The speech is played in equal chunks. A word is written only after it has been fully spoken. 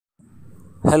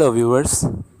Hello viewers,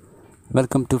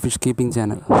 welcome to Fish Keeping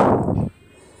channel.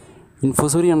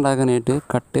 Infusoria ഉണ്ടാക്കാനായിട്ട്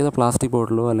cut ചെയ്ത plastic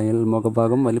ബോട്ടിലോ അല്ലെങ്കിൽ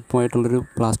മുഖഭാഗം വലിപ്പമായിട്ടുള്ളൊരു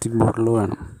plastic ബോട്ടിലോ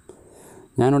വേണം.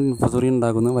 ഞാനിവിടെ ഇൻഫോസോറിയ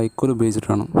ഉണ്ടാക്കുന്നത് വൈക്കോൽ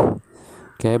ഉപയോഗിച്ചിട്ടാണ്.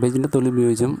 കാബേജിൻ്റെ തൊലി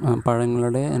ഉപയോഗിച്ചും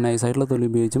പഴങ്ങളുടെ നൈസായിട്ടുള്ള തൊലി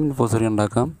ഉപയോഗിച്ചും ഇൻഫോസോറിയ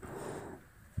ഉണ്ടാക്കാം.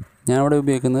 ഞാനിവിടെ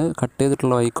ഉപയോഗിക്കുന്നത് കട്ട്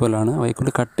ചെയ്തിട്ടുള്ള വൈക്കോലാണ്.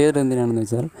 വൈക്കോൽ കട്ട് ചെയ്തിട്ട് എന്തിനാണെന്ന്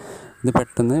വെച്ചാൽ ഇത്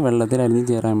പെട്ടെന്ന് വെള്ളത്തിൽ അലിഞ്ഞ്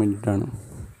ചേരാൻ വേണ്ടിയിട്ടാണ്.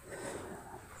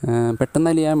 പെട്ടെന്ന്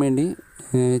അലിയാൻ വേണ്ടി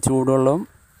ചൂടുവെള്ളം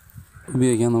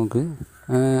ഉപയോഗിക്കാം. നമുക്ക്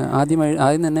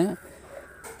ആദ്യം തന്നെ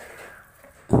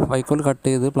വൈക്കോൽ കട്ട്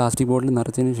ചെയ്ത് പ്ലാസ്റ്റിക് ബോട്ടിൽ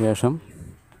നിറച്ചതിന് ശേഷം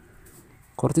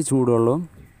കുറച്ച് ചൂടുവെള്ളവും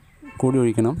കൂടി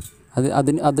ഒഴിക്കണം.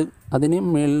 അതിന്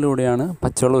മുകളിലൂടെയാണ്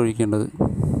പച്ചവെള്ളം ഒഴിക്കേണ്ടത്.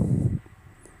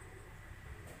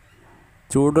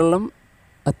 ചൂടുവെള്ളം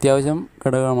അത്യാവശ്യം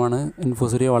ഘടകമാണ്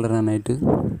ഇൻഫോസോറിയ വളരാനായിട്ട്.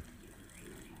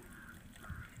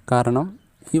 കാരണം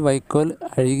ഈ വൈക്കോൽ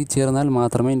അഴുകി ചേർന്നാൽ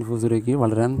മാത്രമേ ഇൻഫോസോറിയയ്ക്ക്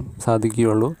വളരാൻ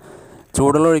സാധിക്കുകയുള്ളൂ.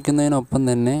 ചൂടുവെള്ളം ഒഴിക്കുന്നതിനൊപ്പം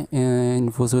തന്നെ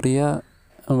ഇൻഫോസോറിയ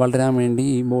വളരാൻ വേണ്ടി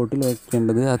ഈ ബോട്ടിൽ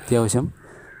വയ്ക്കേണ്ടത് അത്യാവശ്യം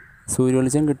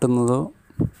സൂര്യവെളിച്ചം കിട്ടുന്നതോ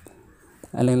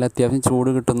അല്ലെങ്കിൽ അത്യാവശ്യം ചൂട്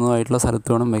കിട്ടുന്നതോ ആയിട്ടുള്ള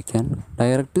സ്ഥലത്ത് വേണം വയ്ക്കാൻ.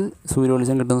 ഡയറക്റ്റ്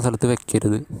സൂര്യവെളിച്ചം കിട്ടുന്ന സ്ഥലത്ത്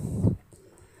വയ്ക്കരുത്.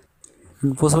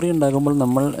 ഇൻഫോസോറിയ ഉണ്ടാക്കുമ്പോൾ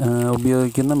നമ്മൾ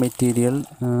ഉപയോഗിക്കുന്ന മെറ്റീരിയൽ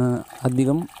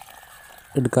അധികം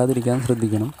എടുക്കാതിരിക്കാൻ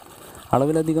ശ്രദ്ധിക്കണം.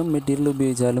 അളവിലധികം മെറ്റീരിയൽ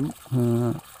ഉപയോഗിച്ചാലും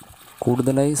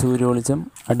കൂടുതലായി സൂര്യവെളിച്ചം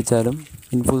അടിച്ചാലും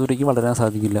ഇൻഫോസോറിയയ്ക്ക് വളരാൻ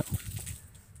സാധിക്കില്ല.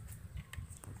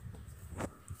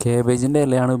 കാബേജിൻ്റെ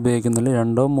ഇലയാണ് ഉപയോഗിക്കുന്നത്.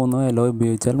 2-3 ഇല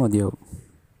ഉപയോഗിച്ചാൽ മതിയാവും.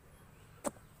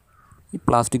 ഈ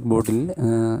പ്ലാസ്റ്റിക് ബോട്ടിൽ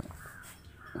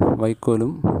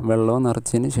വൈക്കോലും വെള്ളവും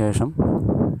നിറച്ചതിന് ശേഷം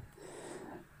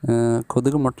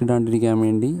കൊതുക് മുട്ടയിടാണ്ടിരിക്കാൻ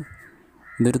വേണ്ടി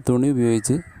ഇതൊരു തുണി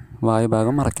ഉപയോഗിച്ച്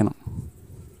വായുഭാഗം മറയ്ക്കണം.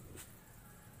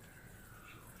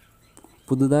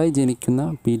 പുതുതായി ജനിക്കുന്ന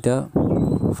ബീറ്റ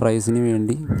ഫ്രൈസിന്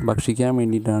വേണ്ടി ഭക്ഷിക്കാൻ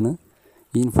വേണ്ടിയിട്ടാണ്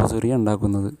ഈ ഇൻഫോസോറിയ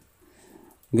ഉണ്ടാക്കുന്നത്.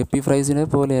 ഗപ്പി ഫ്രൈസിനെ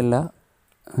പോലെയല്ല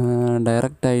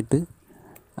ഡയറക്റ്റായിട്ട്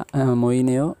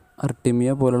മൊയിനയോ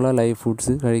അർട്ടിമിയോ പോലുള്ള ലൈവ്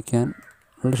ഫുഡ്സ് കഴിക്കാൻ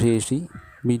ഉള്ള ശേഷി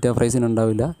ബീറ്റ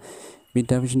ഫ്രൈസിനുണ്ടാവില്ല.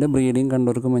 ബീറ്റ ഫിഷിൻ്റെ ബ്രീഡിങ്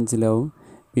കണ്ടവർക്ക് മനസ്സിലാവും.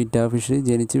 ബീറ്റ ഫിഷ്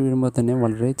ജനിച്ച് വീഴുമ്പോൾ തന്നെ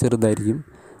വളരെ ചെറുതായിരിക്കും.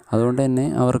 അതുകൊണ്ട് തന്നെ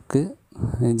അവർക്ക്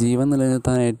ജീവൻ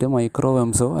നിലനിർത്താനായിട്ട്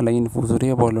മൈക്രോവേംസോ അല്ലെങ്കിൽ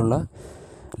ഇൻഫോസോറിയ പോലുള്ള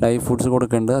ലൈവ് ഫുഡ്സ്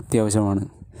കൊടുക്കേണ്ടത് അത്യാവശ്യമാണ്.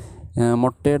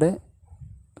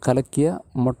 കലക്കിയ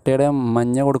മുട്ടയുടെ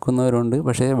മഞ്ഞ കൊടുക്കുന്നവരുണ്ട്.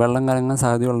 പക്ഷേ വെള്ളം കലങ്ങാൻ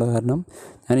സാധ്യതയുള്ള കാരണം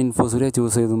ഞാൻ ഇൻഫോസോറിയ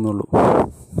ചൂസ് ചെയ്തെന്നുള്ളൂ.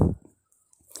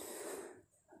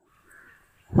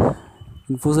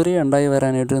 ഇൻഫോസോറിയ ഉണ്ടായി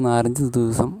വരാനായിട്ട് 4-5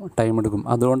 ദിവസം ടൈം എടുക്കും.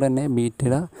 അതുകൊണ്ട് തന്നെ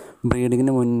ബീറ്റയുടെ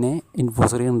ബ്രീഡിങ്ങിന് മുന്നേ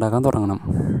ഇൻഫോസോറിയ ഉണ്ടാക്കാൻ തുടങ്ങണം.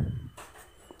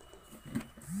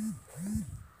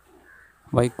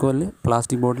 വൈക്കോലിൽ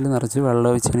പ്ലാസ്റ്റിക് ബോട്ടിൽ നിറച്ച് വെള്ളം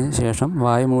ഒഴിച്ചതിന് ശേഷം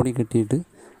വായ മൂടി കെട്ടിയിട്ട്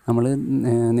നമ്മൾ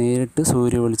നേരിട്ട്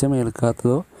സൂര്യവെളിച്ചം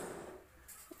ഏൽക്കാത്തതോ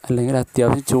അല്ലെങ്കിൽ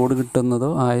അത്യാവശ്യം ചൂട് കിട്ടുന്നതോ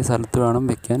ആയ സ്ഥലത്ത് വേണം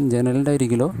വയ്ക്കാൻ. ജനലിൻ്റെ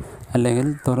അരികിലോ അല്ലെങ്കിൽ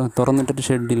തുറന്നിട്ടൊരു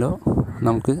ഷെഡിലോ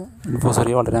നമുക്ക്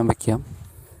ഇൻഫോസോറിയ വളരാൻ വയ്ക്കാം.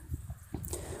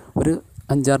 ഒരു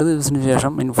 5-6 ദിവസത്തിന്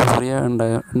ശേഷം ഇൻഫോസോറിയ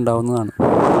ഉണ്ടാവുന്നതാണ്.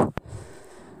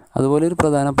 അതുപോലെ ഒരു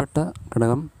പ്രധാനപ്പെട്ട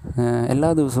ഘടകം, എല്ലാ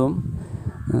ദിവസവും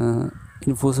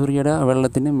ഇൻഫോസോറിയയുടെ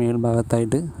വെള്ളത്തിൻ്റെ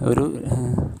മേൽഭാഗത്തായിട്ട് ഒരു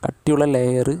കട്ടിയുള്ള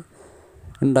ലെയർ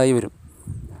ഉണ്ടായി വരും.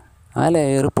 ആ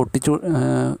ലെയർ പൊട്ടിച്ചു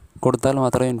കൊടുത്താൽ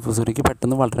മാത്രമേ ഇൻഫോസോറിയയ്ക്ക്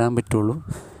പെട്ടെന്ന് വളരാൻ പറ്റുള്ളൂ.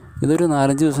 ഇതൊരു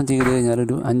 4-5 ദിവസം ചെയ്ത് കഴിഞ്ഞാൽ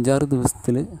ഒരു 5-6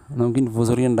 ദിവസത്തിൽ നമുക്ക്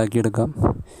ഇൻഫോസോറിയ ഉണ്ടാക്കിയെടുക്കാം.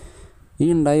 ഈ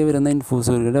ഉണ്ടായി വരുന്ന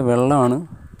ഇൻഫോസോറിയയുടെ വെള്ളമാണ്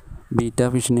ബീറ്റ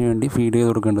ഫിഷിന് വേണ്ടി ഫീഡ് ചെയ്ത്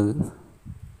കൊടുക്കേണ്ടത്.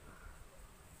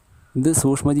 ഇത്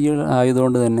സൂക്ഷ്മജീവികൾ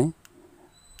ആയതുകൊണ്ട് തന്നെ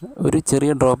ഒരു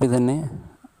ചെറിയ ഡ്രോപ്പിൽ തന്നെ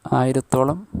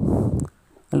 1000-ഓളം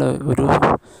ഒരു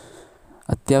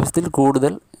അത്യാവശ്യത്തിൽ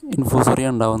കൂടുതൽ ഇൻഫോസോറിയ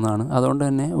ഉണ്ടാവുന്നതാണ്. അതുകൊണ്ട്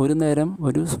തന്നെ ഒരു നേരം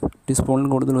ഒരു ടീസ്പൂണിൽ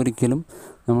കൂടുതൽ ഒരിക്കലും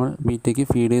നമ്മൾ ബീറ്റയ്ക്ക്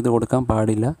ഫീഡ് ചെയ്ത് കൊടുക്കാൻ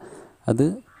പാടില്ല. അത്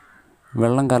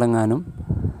വെള്ളം കലങ്ങാനും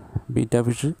ബീറ്റ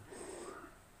ഫിഷ്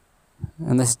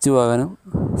നശിച്ചു പോകാനും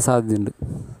സാധ്യതയുണ്ട്.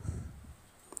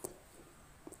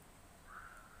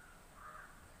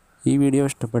 ഈ വീഡിയോ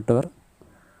ഇഷ്ടപ്പെട്ടവർ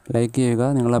ലൈക്ക് ചെയ്യുക.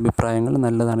 നിങ്ങളുടെ അഭിപ്രായങ്ങൾ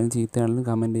നല്ലതാണെങ്കിലും ചീത്തയാണെങ്കിലും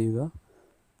കമൻറ്റ് ചെയ്യുക.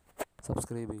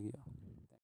 സബ്സ്ക്രൈബ് ചെയ്യുക.